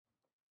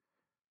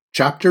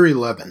Chapter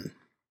 11.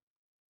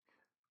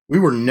 We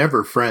were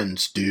never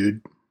friends,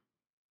 dude.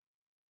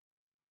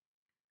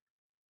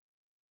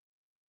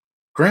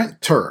 Grant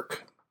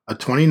Turk, a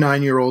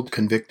 29-year-old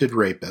convicted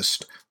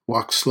rapist,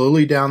 walked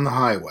slowly down the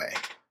highway,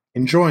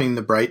 enjoying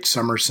the bright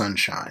summer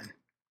sunshine.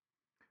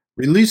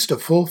 Released a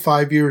full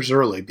 5 years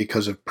early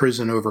because of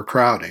prison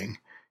overcrowding,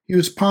 he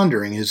was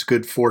pondering his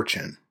good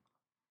fortune.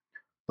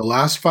 The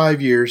last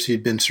 5 years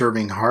he'd been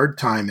serving hard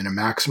time in a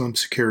maximum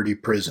security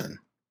prison.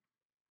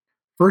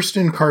 First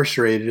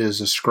incarcerated as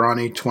a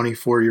scrawny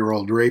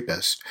 24-year-old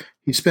rapist,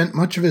 he spent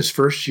much of his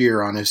first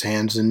year on his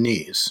hands and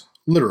knees,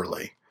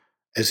 literally,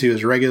 as he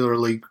was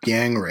regularly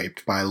gang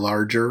raped by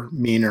larger,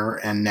 meaner,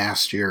 and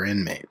nastier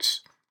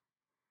inmates.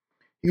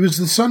 He was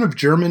the son of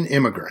German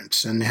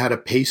immigrants and had a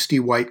pasty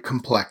white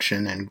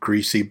complexion and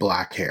greasy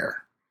black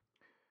hair.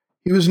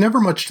 He was never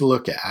much to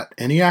look at,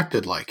 and he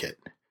acted like it,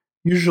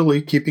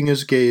 usually keeping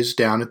his gaze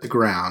down at the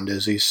ground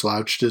as he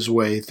slouched his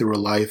way through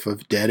a life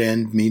of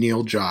dead-end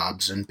menial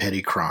jobs and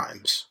petty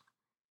crimes.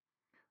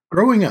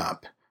 Growing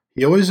up,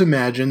 he always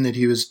imagined that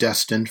he was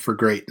destined for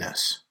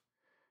greatness.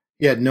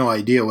 He had no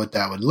idea what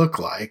that would look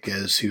like,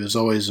 as he was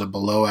always a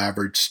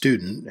below-average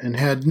student and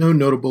had no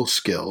notable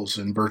skills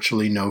and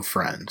virtually no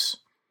friends.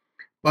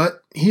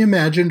 But he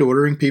imagined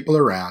ordering people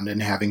around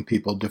and having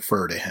people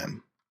defer to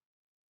him.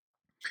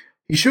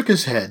 He shook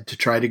his head to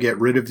try to get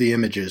rid of the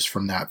images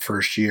from that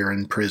first year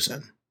in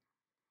prison.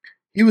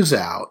 He was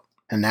out,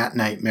 and that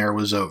nightmare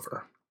was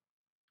over.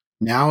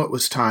 Now it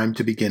was time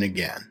to begin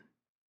again.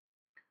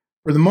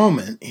 For the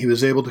moment, he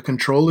was able to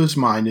control his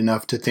mind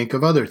enough to think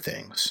of other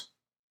things.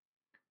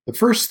 The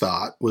first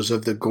thought was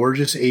of the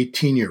gorgeous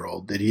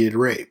 18-year-old that he had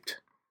raped.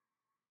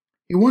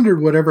 He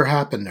wondered whatever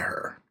happened to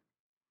her.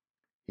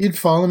 He had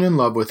fallen in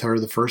love with her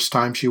the first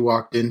time she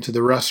walked into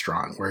the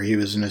restaurant where he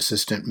was an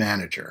assistant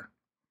manager.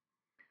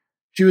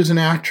 She was an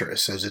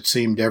actress, as it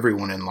seemed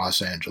everyone in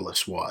Los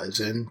Angeles was,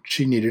 and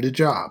she needed a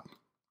job.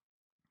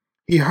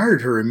 He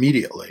hired her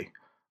immediately,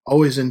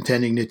 always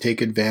intending to take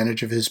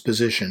advantage of his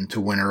position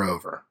to win her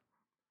over.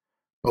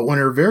 But when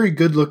her very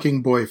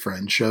good-looking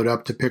boyfriend showed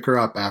up to pick her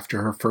up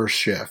after her first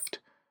shift,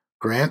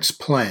 Grant's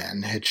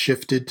plan had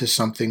shifted to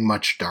something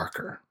much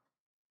darker.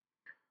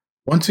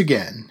 Once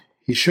again,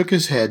 he shook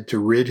his head to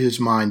rid his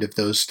mind of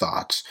those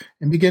thoughts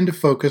and began to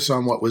focus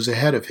on what was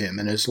ahead of him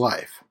in his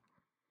life.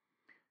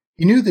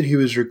 He knew that he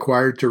was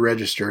required to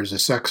register as a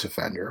sex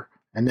offender,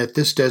 and that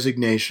this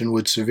designation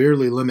would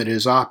severely limit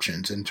his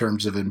options in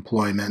terms of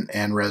employment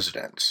and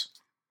residence.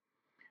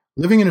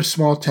 Living in a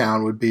small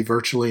town would be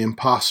virtually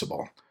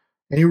impossible,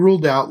 and he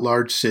ruled out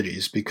large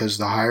cities because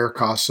the higher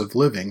costs of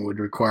living would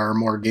require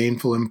more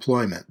gainful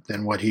employment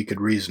than what he could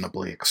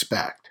reasonably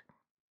expect.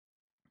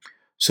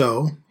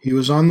 So, he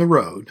was on the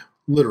road,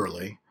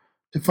 literally,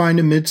 to find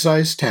a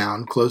mid-sized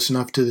town close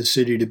enough to the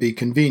city to be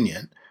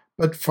convenient,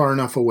 but far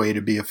enough away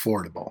to be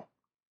affordable.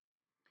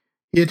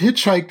 He had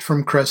hitchhiked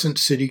from Crescent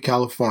City,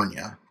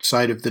 California,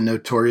 site of the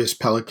notorious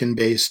Pelican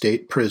Bay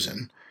State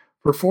Prison,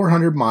 for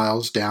 400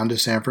 miles down to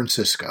San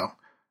Francisco,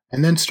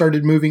 and then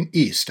started moving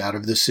east out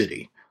of the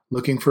city,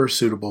 looking for a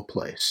suitable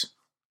place.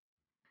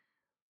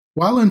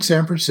 While in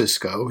San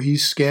Francisco, he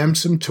scammed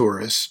some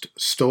tourists,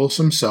 stole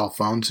some cell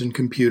phones and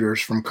computers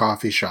from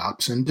coffee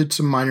shops, and did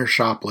some minor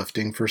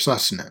shoplifting for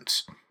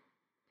sustenance.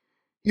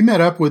 He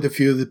met up with a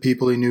few of the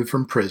people he knew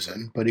from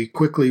prison, but he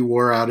quickly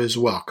wore out his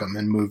welcome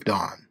and moved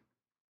on.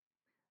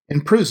 In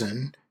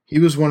prison, he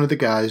was one of the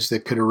guys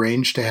that could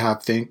arrange to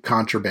have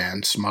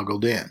contraband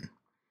smuggled in,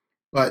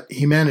 but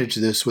he managed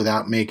this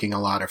without making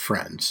a lot of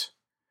friends.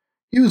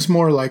 He was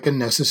more like a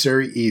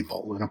necessary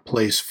evil in a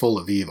place full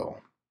of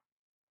evil.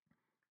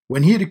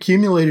 When he had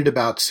accumulated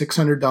about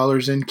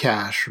 $600 in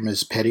cash from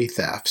his petty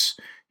thefts,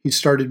 he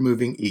started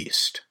moving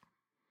east.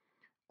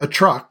 A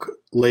truck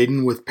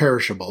laden with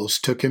perishables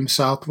took him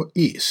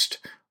southeast,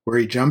 where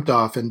he jumped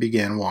off and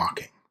began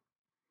walking.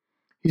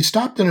 He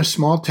stopped in a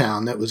small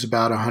town that was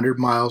about 100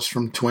 miles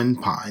from Twin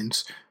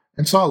Pines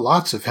and saw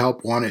lots of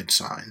help wanted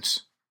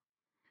signs.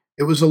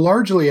 It was a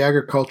largely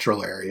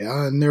agricultural area,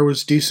 and there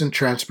was decent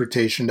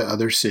transportation to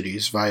other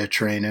cities via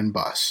train and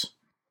bus.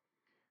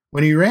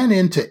 When he ran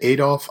into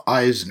Adolf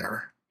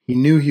Eisner, he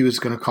knew he was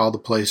going to call the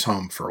place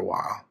home for a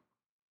while.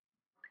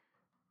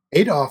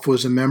 Adolf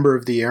was a member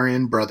of the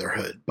Aryan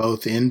Brotherhood,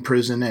 both in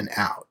prison and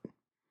out.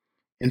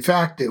 In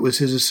fact, it was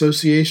his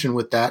association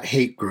with that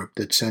hate group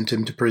that sent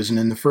him to prison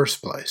in the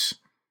first place.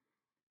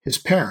 His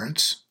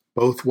parents,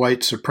 both white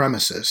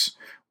supremacists,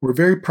 were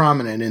very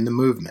prominent in the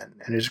movement,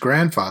 and his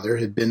grandfather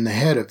had been the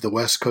head of the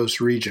West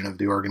Coast region of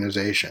the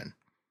organization.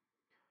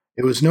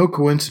 It was no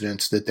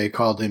coincidence that they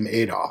called him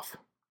Adolf.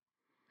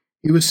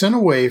 He was sent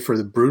away for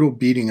the brutal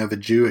beating of a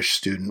Jewish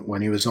student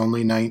when he was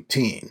only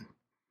 19.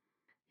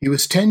 He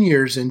was 10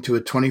 years into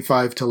a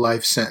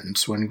 25-to-life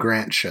sentence when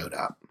Grant showed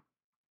up.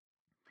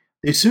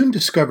 They soon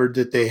discovered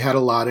that they had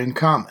a lot in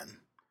common.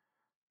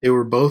 They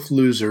were both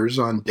losers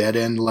on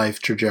dead-end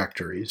life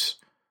trajectories.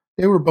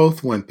 They were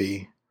both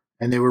wimpy,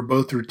 and they were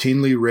both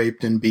routinely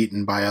raped and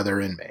beaten by other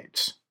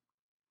inmates.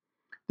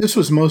 This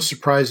was most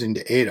surprising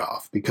to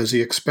Adolf because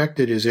he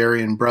expected his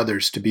Aryan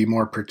brothers to be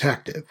more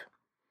protective.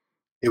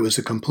 It was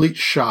a complete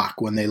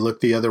shock when they looked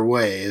the other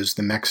way as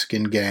the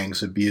Mexican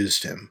gangs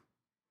abused him.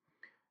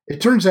 It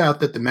turns out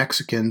that the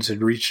Mexicans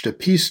had reached a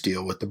peace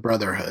deal with the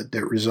Brotherhood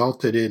that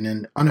resulted in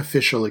an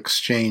unofficial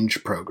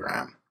exchange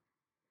program.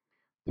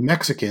 The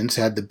Mexicans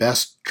had the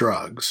best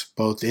drugs,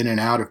 both in and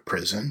out of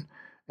prison,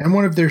 and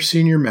one of their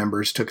senior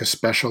members took a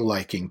special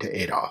liking to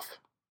Adolf.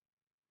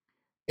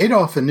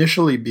 Adolf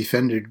initially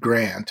befriended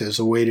Grant as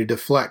a way to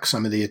deflect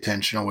some of the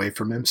attention away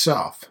from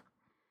himself.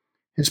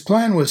 His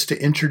plan was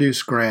to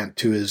introduce Grant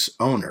to his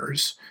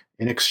owners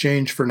in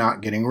exchange for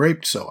not getting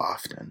raped so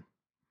often.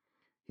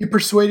 He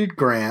persuaded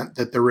Grant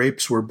that the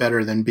rapes were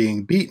better than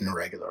being beaten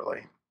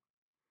regularly.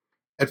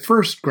 At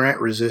first, Grant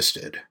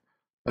resisted,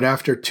 but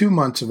after 2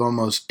 months of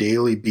almost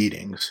daily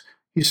beatings,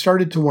 he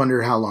started to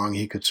wonder how long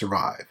he could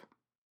survive.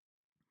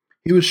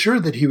 He was sure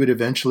that he would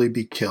eventually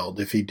be killed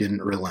if he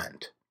didn't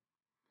relent.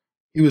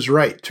 He was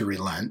right to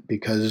relent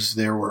because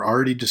there were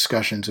already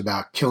discussions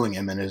about killing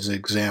him as an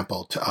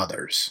example to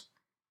others.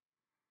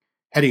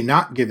 Had he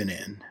not given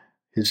in,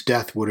 his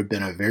death would have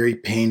been a very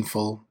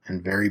painful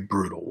and very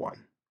brutal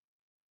one.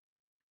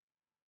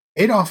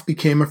 Adolf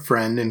became a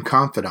friend and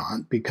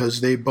confidant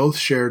because they both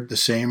shared the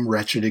same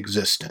wretched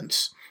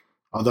existence,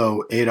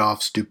 although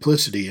Adolf's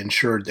duplicity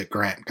ensured that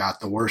Grant got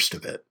the worst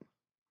of it.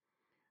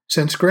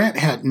 Since Grant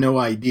had no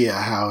idea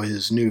how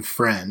his new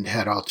friend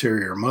had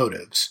ulterior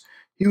motives,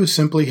 he was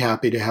simply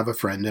happy to have a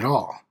friend at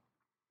all.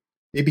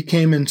 They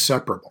became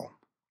inseparable.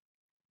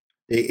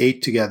 They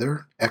ate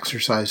together,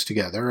 exercised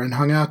together, and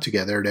hung out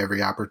together at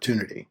every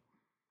opportunity.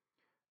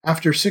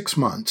 After 6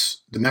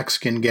 months, the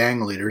Mexican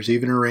gang leaders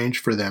even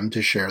arranged for them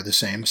to share the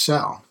same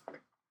cell.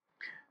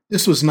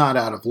 This was not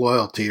out of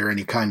loyalty or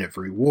any kind of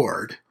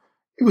reward.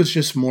 It was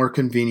just more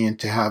convenient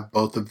to have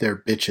both of their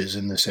bitches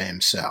in the same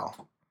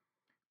cell.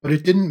 But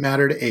it didn't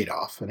matter to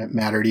Adolf, and it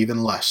mattered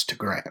even less to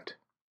Grant.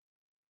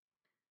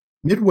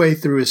 Midway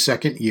through his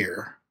second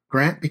year,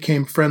 Grant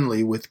became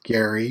friendly with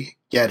Gary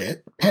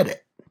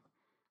Pettit,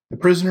 the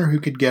prisoner who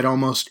could get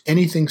almost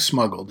anything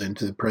smuggled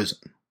into the prison.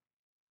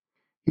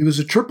 He was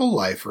a triple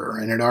lifer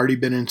and had already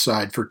been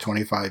inside for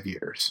 25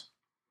 years.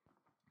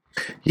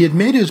 He had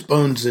made his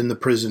bones in the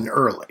prison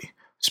early,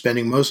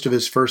 spending most of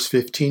his first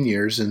 15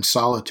 years in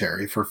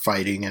solitary for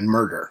fighting and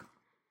murder.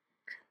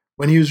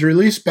 When he was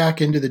released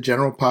back into the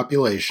general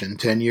population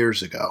 10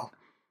 years ago,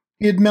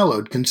 he had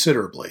mellowed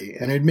considerably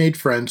and had made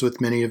friends with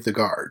many of the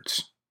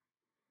guards.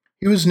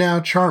 He was now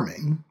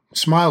charming,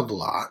 smiled a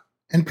lot,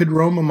 and could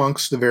roam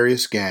amongst the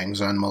various gangs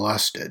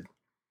unmolested.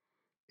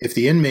 If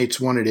the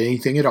inmates wanted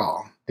anything at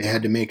all, they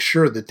had to make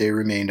sure that they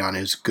remained on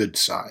his good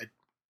side.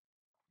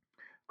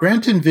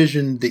 Grant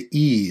envisioned the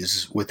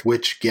ease with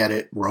which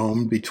Get-It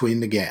roamed between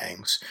the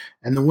gangs,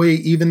 and the way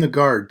even the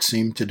guards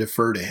seemed to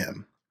defer to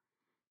him.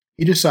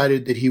 He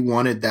decided that he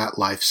wanted that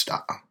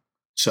lifestyle,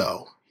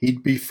 so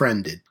he'd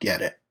befriended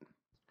Get-It.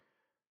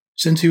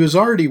 Since he was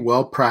already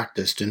well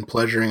practiced in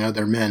pleasuring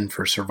other men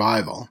for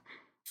survival,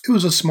 it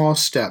was a small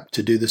step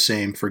to do the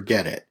same for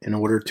Get-It in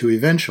order to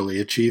eventually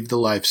achieve the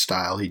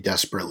lifestyle he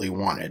desperately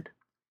wanted.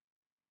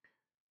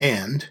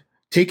 And,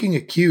 taking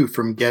a cue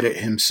from Get-It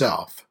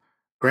himself,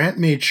 Grant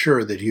made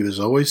sure that he was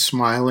always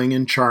smiling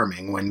and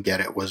charming when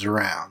Get-It was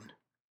around.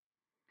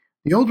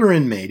 The older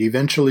inmate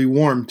eventually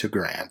warmed to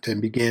Grant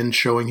and began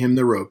showing him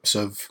the ropes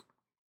of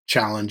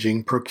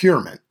challenging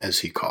procurement, as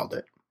he called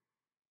it.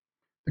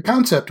 The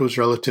concept was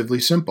relatively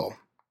simple.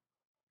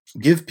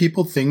 Give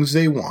people things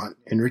they want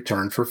in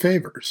return for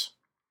favors.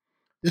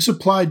 This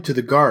applied to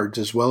the guards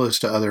as well as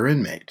to other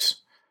inmates.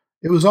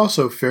 It was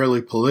also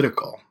fairly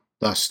political,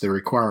 thus the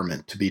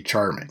requirement to be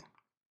charming.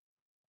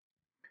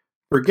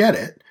 For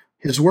Get-It,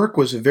 his work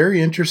was a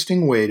very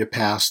interesting way to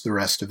pass the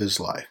rest of his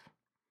life.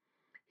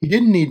 He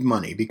didn't need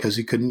money because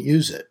he couldn't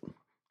use it.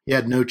 He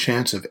had no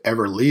chance of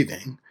ever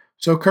leaving,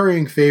 so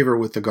currying favor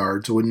with the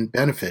guards wouldn't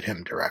benefit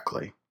him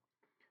directly.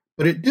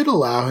 But it did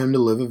allow him to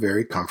live a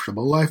very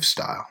comfortable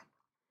lifestyle.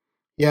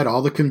 He had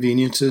all the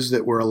conveniences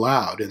that were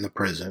allowed in the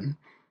prison.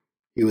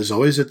 He was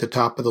always at the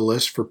top of the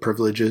list for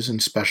privileges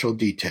and special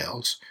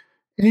details,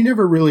 and he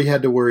never really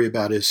had to worry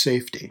about his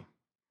safety.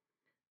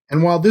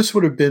 And while this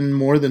would have been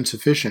more than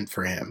sufficient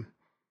for him,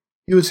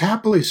 he was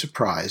happily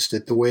surprised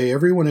at the way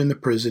everyone in the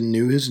prison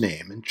knew his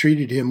name and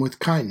treated him with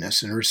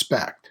kindness and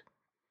respect.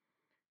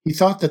 He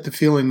thought that the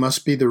feeling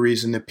must be the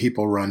reason that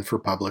people run for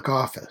public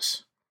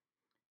office.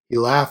 He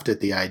laughed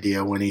at the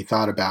idea when he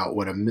thought about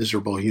what a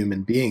miserable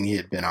human being he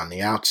had been on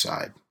the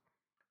outside.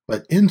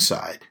 But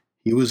inside,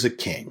 he was a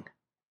king,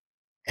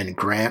 and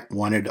Grant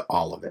wanted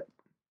all of it.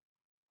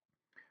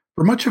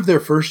 For much of their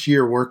first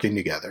year working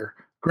together,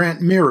 Grant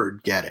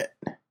mirrored Get-It,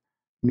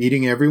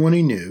 meeting everyone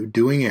he knew,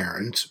 doing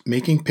errands,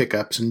 making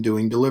pickups, and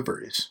doing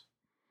deliveries.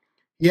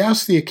 He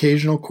asked the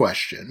occasional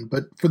question,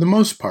 but for the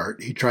most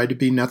part, he tried to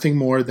be nothing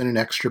more than an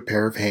extra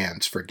pair of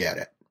hands for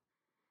Get-It.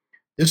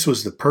 This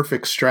was the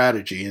perfect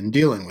strategy in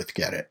dealing with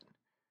Get-It.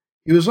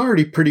 He was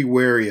already pretty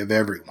wary of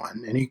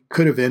everyone, and he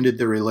could have ended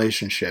the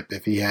relationship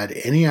if he had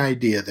any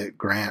idea that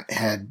Grant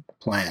had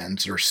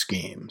plans or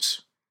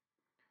schemes.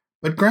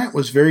 But Grant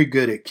was very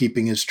good at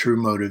keeping his true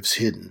motives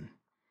hidden.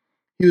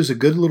 He was a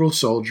good little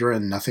soldier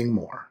and nothing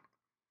more.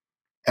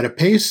 At a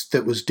pace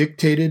that was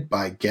dictated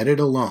by Get It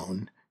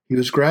alone, he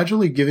was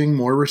gradually giving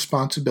more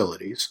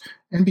responsibilities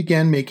and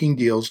began making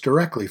deals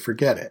directly for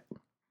Get It.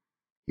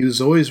 He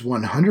was always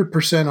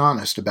 100%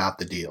 honest about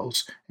the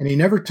deals, and he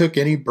never took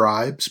any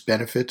bribes,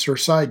 benefits, or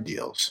side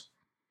deals.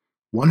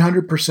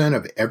 100%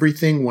 of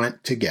everything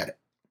went to Get It.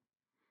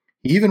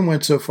 He even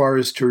went so far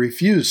as to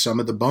refuse some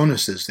of the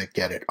bonuses that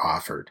Get It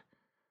offered.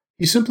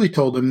 He simply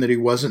told him that he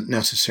wasn't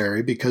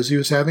necessary because he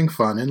was having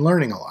fun and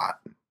learning a lot.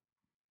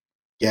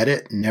 Get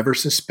It never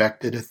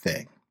suspected a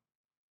thing.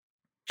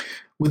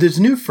 With his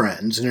new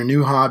friends and a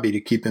new hobby to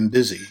keep him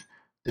busy,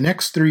 the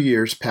next 3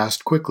 years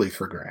passed quickly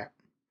for Grant.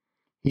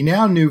 He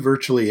now knew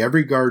virtually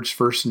every guard's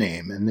first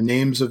name and the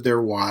names of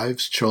their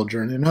wives,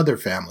 children, and other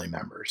family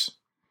members.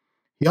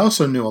 He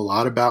also knew a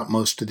lot about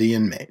most of the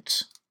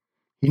inmates.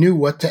 He knew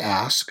what to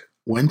ask,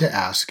 when to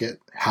ask it,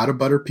 how to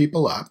butter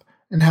people up,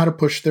 and how to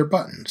push their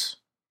buttons.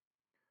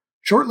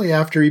 Shortly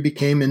after he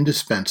became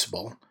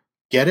indispensable,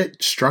 Get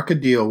It struck a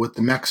deal with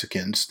the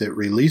Mexicans that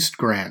released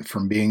Grant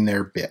from being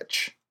their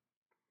bitch.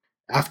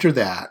 After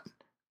that,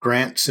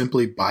 Grant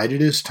simply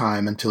bided his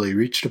time until he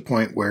reached a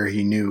point where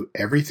he knew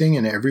everything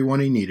and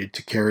everyone he needed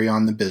to carry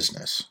on the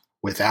business,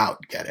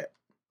 without Get It.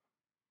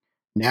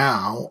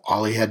 Now,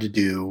 all he had to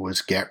do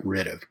was get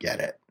rid of Get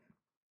It.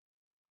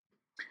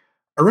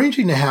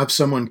 Arranging to have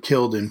someone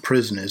killed in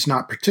prison is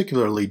not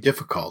particularly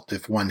difficult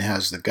if one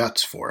has the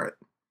guts for it.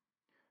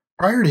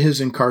 Prior to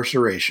his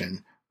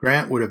incarceration,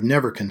 Grant would have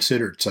never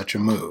considered such a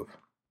move.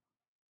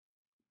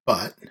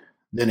 But,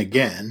 then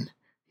again,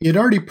 he had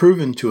already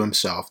proven to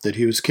himself that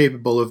he was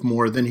capable of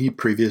more than he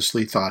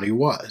previously thought he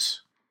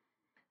was.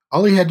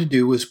 All he had to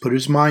do was put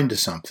his mind to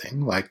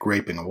something, like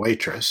raping a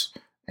waitress,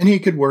 and he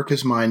could work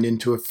his mind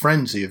into a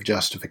frenzy of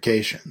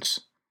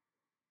justifications.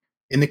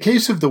 In the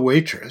case of the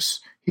waitress,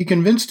 he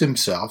convinced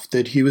himself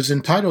that he was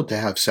entitled to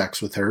have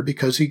sex with her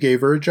because he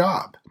gave her a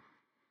job.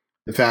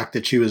 The fact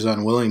that she was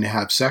unwilling to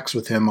have sex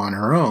with him on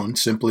her own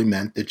simply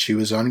meant that she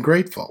was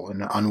ungrateful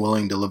and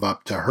unwilling to live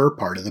up to her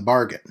part of the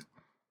bargain.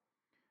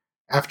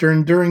 After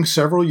enduring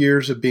several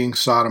years of being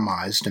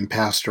sodomized and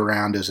passed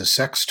around as a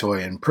sex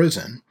toy in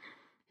prison,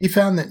 he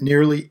found that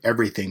nearly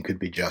everything could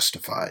be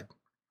justified.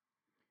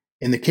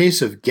 In the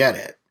case of Get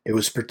It, it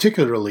was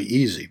particularly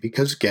easy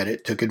because Get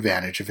It took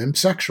advantage of him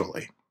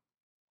sexually.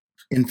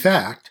 In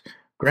fact,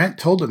 Grant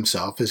told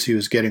himself as he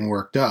was getting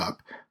worked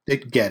up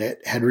that Get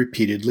It had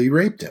repeatedly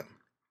raped him.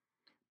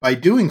 By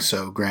doing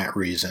so, Grant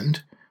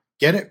reasoned,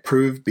 Get It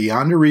proved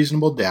beyond a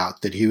reasonable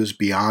doubt that he was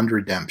beyond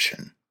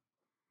redemption.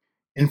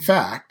 In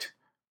fact,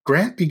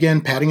 Grant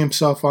began patting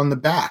himself on the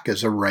back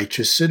as a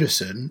righteous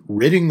citizen,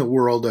 ridding the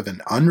world of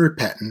an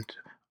unrepentant,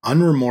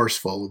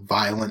 unremorseful,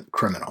 violent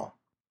criminal.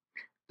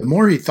 The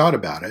more he thought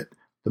about it,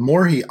 the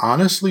more he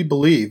honestly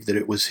believed that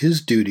it was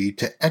his duty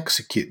to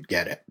execute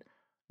Get It,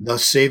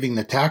 thus saving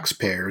the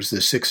taxpayers the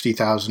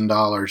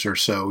 $60,000 or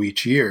so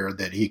each year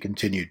that he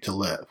continued to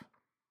live.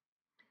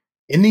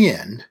 In the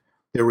end,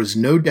 there was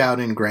no doubt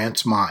in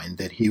Grant's mind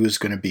that he was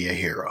going to be a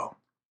hero.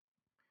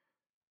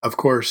 Of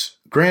course,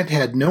 Grant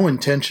had no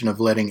intention of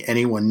letting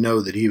anyone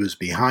know that he was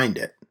behind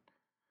it.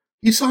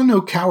 He saw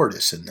no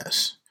cowardice in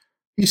this.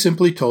 He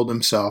simply told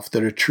himself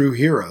that a true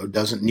hero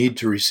doesn't need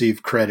to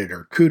receive credit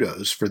or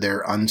kudos for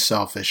their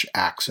unselfish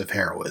acts of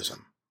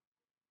heroism.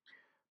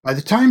 By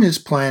the time his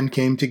plan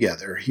came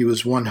together, he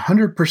was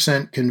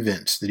 100%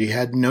 convinced that he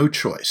had no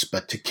choice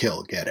but to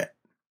kill Get It.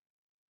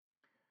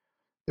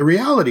 The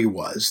reality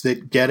was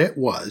that Get It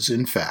was,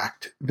 in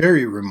fact,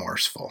 very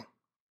remorseful.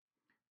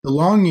 The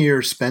long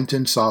years spent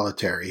in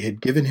solitary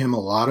had given him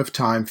a lot of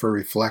time for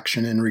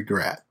reflection and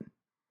regret.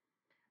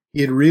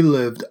 He had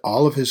relived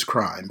all of his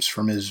crimes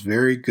from his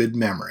very good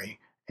memory,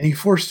 and he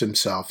forced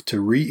himself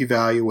to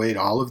re-evaluate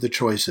all of the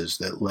choices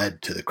that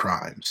led to the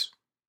crimes.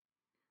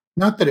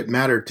 Not that it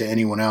mattered to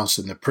anyone else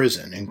in the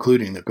prison,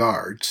 including the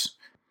guards.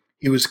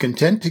 He was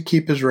content to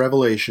keep his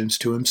revelations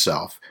to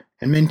himself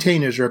and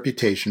maintain his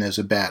reputation as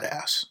a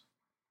badass.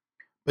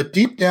 But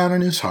deep down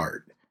in his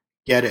heart,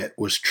 Get It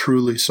was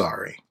truly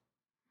sorry.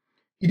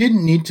 He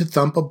didn't need to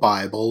thump a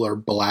Bible or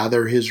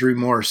blather his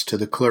remorse to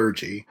the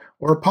clergy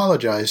or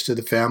apologize to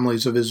the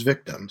families of his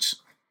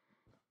victims.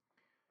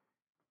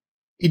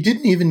 He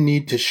didn't even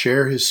need to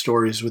share his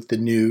stories with the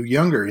new,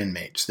 younger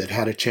inmates that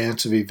had a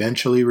chance of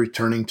eventually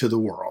returning to the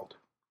world.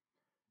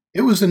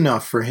 It was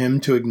enough for him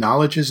to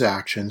acknowledge his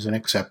actions and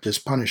accept his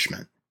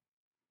punishment.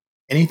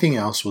 Anything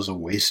else was a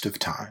waste of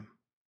time.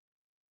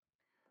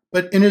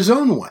 But in his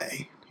own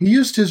way, he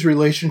used his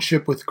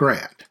relationship with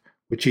Grant,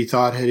 which he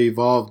thought had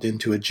evolved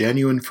into a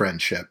genuine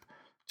friendship,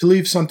 to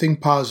leave something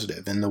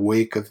positive in the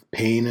wake of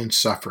pain and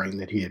suffering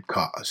that he had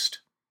caused.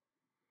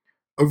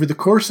 Over the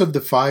course of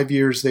the 5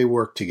 years they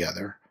worked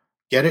together,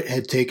 Get It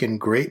had taken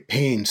great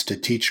pains to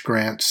teach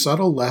Grant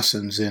subtle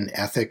lessons in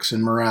ethics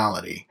and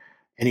morality,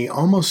 and he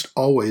almost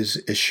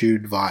always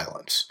eschewed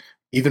violence,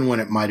 even when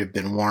it might have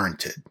been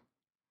warranted.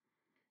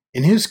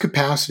 In his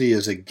capacity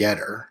as a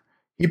getter,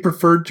 he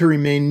preferred to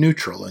remain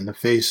neutral in the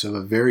face of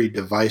a very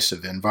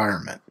divisive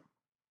environment.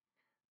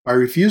 By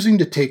refusing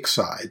to take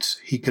sides,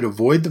 he could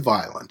avoid the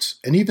violence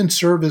and even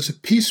serve as a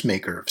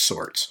peacemaker of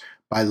sorts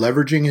by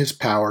leveraging his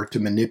power to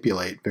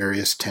manipulate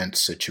various tense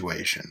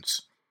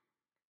situations.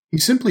 He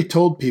simply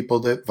told people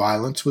that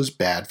violence was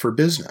bad for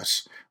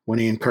business when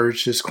he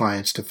encouraged his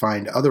clients to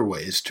find other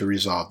ways to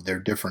resolve their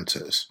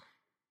differences.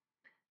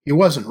 He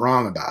wasn't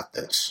wrong about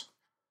this.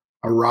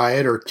 A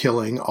riot or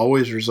killing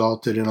always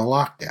resulted in a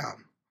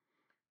lockdown.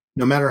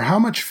 No matter how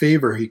much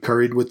favor he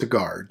curried with the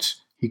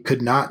guards, he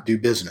could not do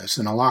business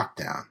in a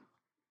lockdown.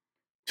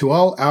 To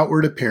all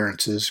outward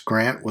appearances,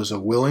 Grant was a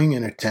willing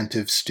and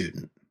attentive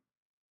student.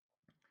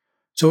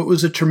 So it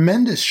was a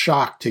tremendous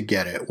shock to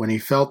Gettit when he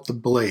felt the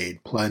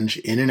blade plunge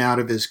in and out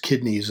of his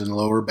kidneys and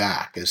lower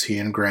back as he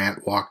and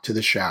Grant walked to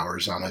the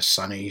showers on a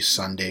sunny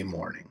Sunday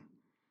morning.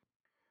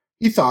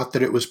 He thought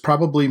that it was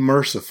probably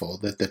merciful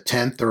that the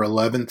 10th or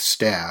 11th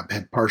stab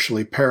had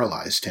partially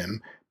paralyzed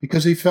him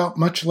because he felt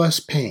much less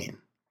pain.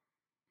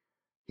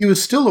 He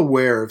was still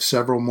aware of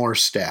several more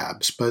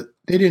stabs, but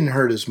they didn't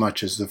hurt as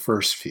much as the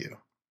first few.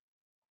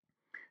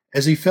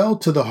 As he fell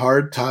to the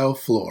hard tile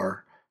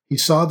floor, he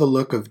saw the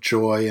look of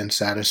joy and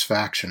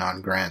satisfaction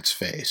on Grant's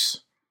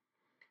face.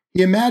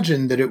 He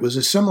imagined that it was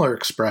a similar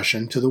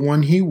expression to the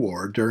one he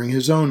wore during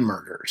his own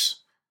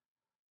murders.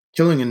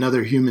 Killing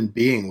another human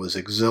being was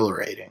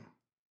exhilarating,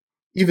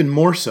 even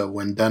more so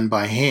when done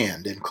by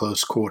hand in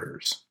close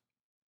quarters.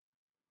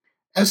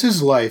 As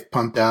his life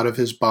pumped out of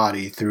his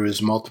body through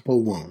his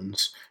multiple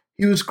wounds,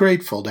 he was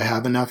grateful to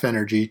have enough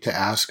energy to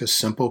ask a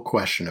simple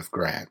question of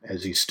Grant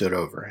as he stood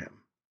over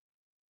him.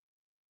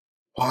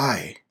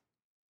 "Why?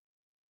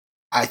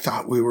 I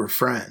thought we were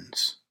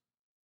friends."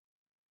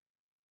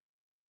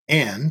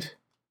 And,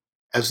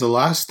 as the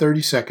last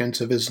 30 seconds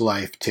of his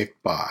life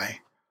ticked by,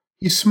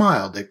 he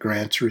smiled at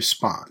Grant's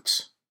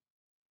response.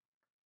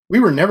 "We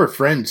were never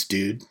friends,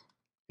 dude.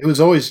 It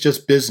was always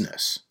just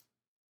business."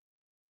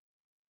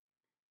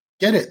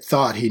 Gettit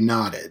thought he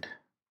nodded.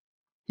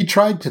 He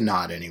tried to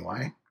nod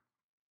anyway.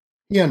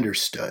 He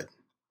understood.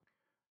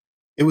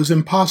 It was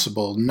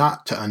impossible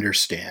not to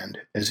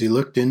understand as he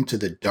looked into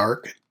the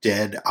dark,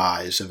 dead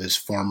eyes of his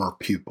former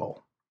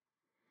pupil.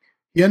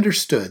 He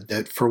understood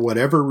that for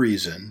whatever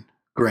reason,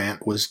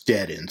 Grant was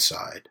dead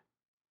inside.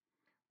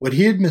 What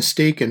he had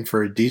mistaken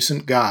for a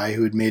decent guy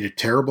who had made a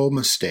terrible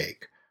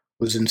mistake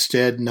was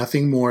instead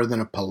nothing more than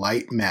a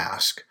polite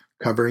mask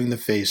covering the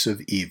face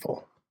of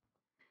evil.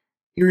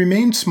 He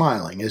remained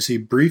smiling as he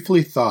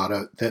briefly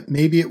thought that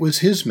maybe it was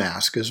his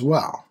mask as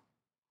well.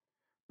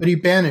 But he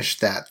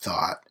banished that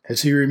thought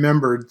as he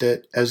remembered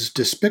that, as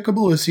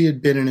despicable as he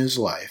had been in his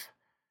life,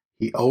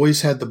 he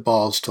always had the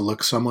balls to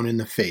look someone in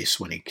the face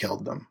when he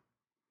killed them.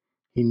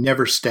 He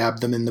never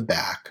stabbed them in the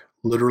back,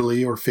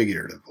 literally or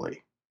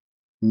figuratively.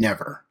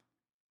 Never.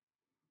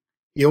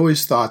 He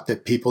always thought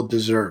that people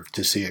deserved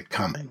to see it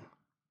coming.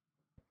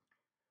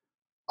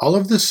 All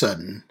of a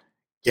sudden,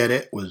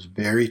 Gettit was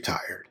very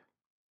tired.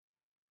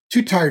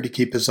 Too tired to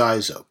keep his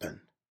eyes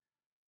open.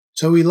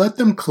 So he let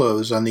them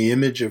close on the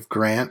image of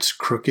Grant's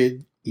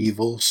crooked,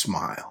 evil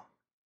smile.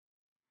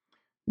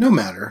 No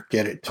matter,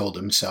 Gettit told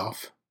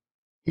himself.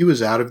 He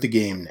was out of the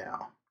game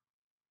now.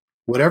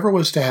 Whatever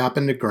was to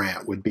happen to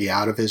Grant would be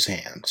out of his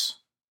hands.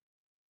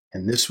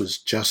 And this was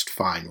just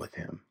fine with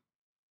him.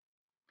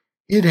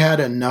 He had had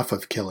enough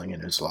of killing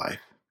in his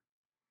life.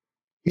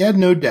 He had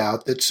no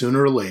doubt that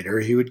sooner or later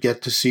he would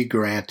get to see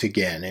Grant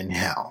again in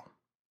hell.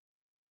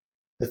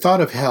 The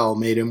thought of hell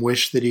made him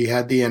wish that he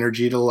had the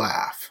energy to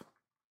laugh.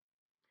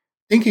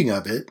 Thinking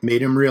of it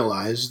made him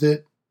realize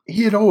that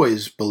he had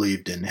always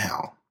believed in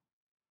hell.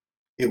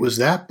 It was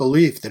that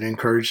belief that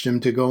encouraged him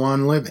to go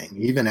on living,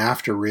 even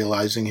after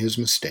realizing his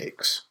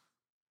mistakes.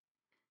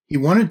 He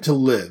wanted to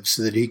live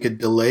so that he could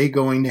delay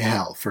going to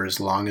hell for as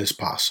long as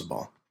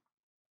possible.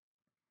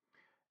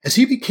 As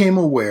he became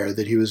aware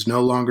that he was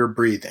no longer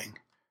breathing,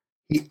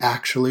 he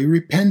actually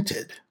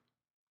repented.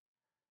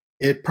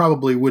 It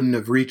probably wouldn't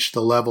have reached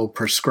the level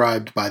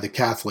prescribed by the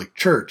Catholic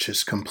Church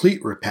as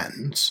complete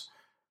repentance,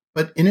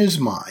 but in his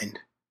mind,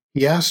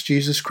 he asked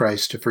Jesus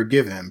Christ to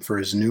forgive him for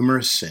his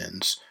numerous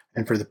sins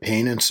and for the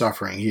pain and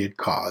suffering he had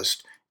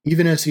caused,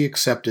 even as he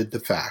accepted the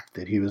fact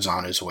that he was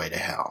on his way to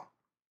hell.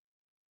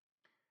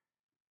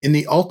 In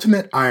the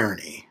ultimate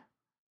irony,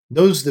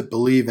 those that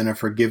believe in a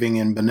forgiving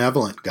and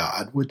benevolent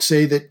God would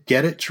say that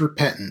Gettit's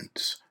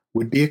repentance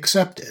would be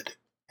accepted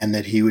and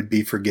that he would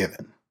be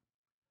forgiven.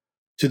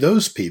 To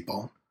those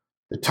people,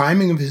 the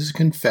timing of his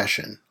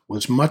confession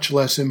was much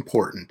less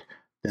important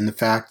than the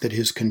fact that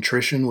his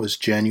contrition was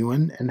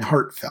genuine and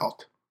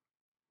heartfelt.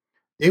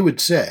 They would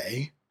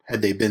say,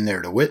 had they been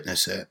there to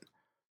witness it,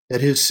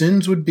 that his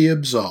sins would be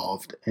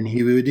absolved and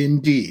he would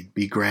indeed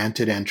be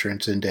granted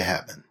entrance into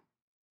heaven.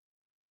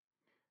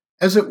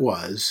 As it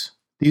was,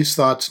 these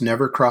thoughts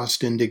never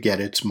crossed into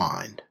Gettit's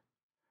mind.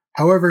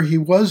 However, he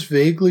was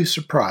vaguely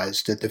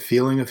surprised at the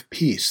feeling of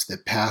peace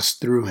that passed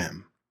through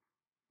him.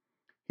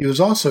 He was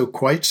also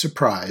quite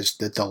surprised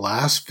that the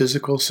last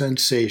physical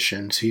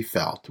sensations he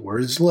felt were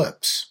his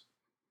lips.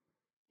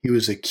 He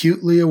was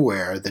acutely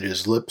aware that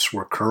his lips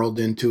were curled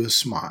into a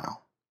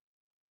smile.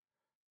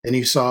 Then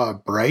he saw a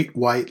bright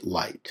white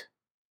light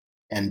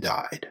and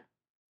died.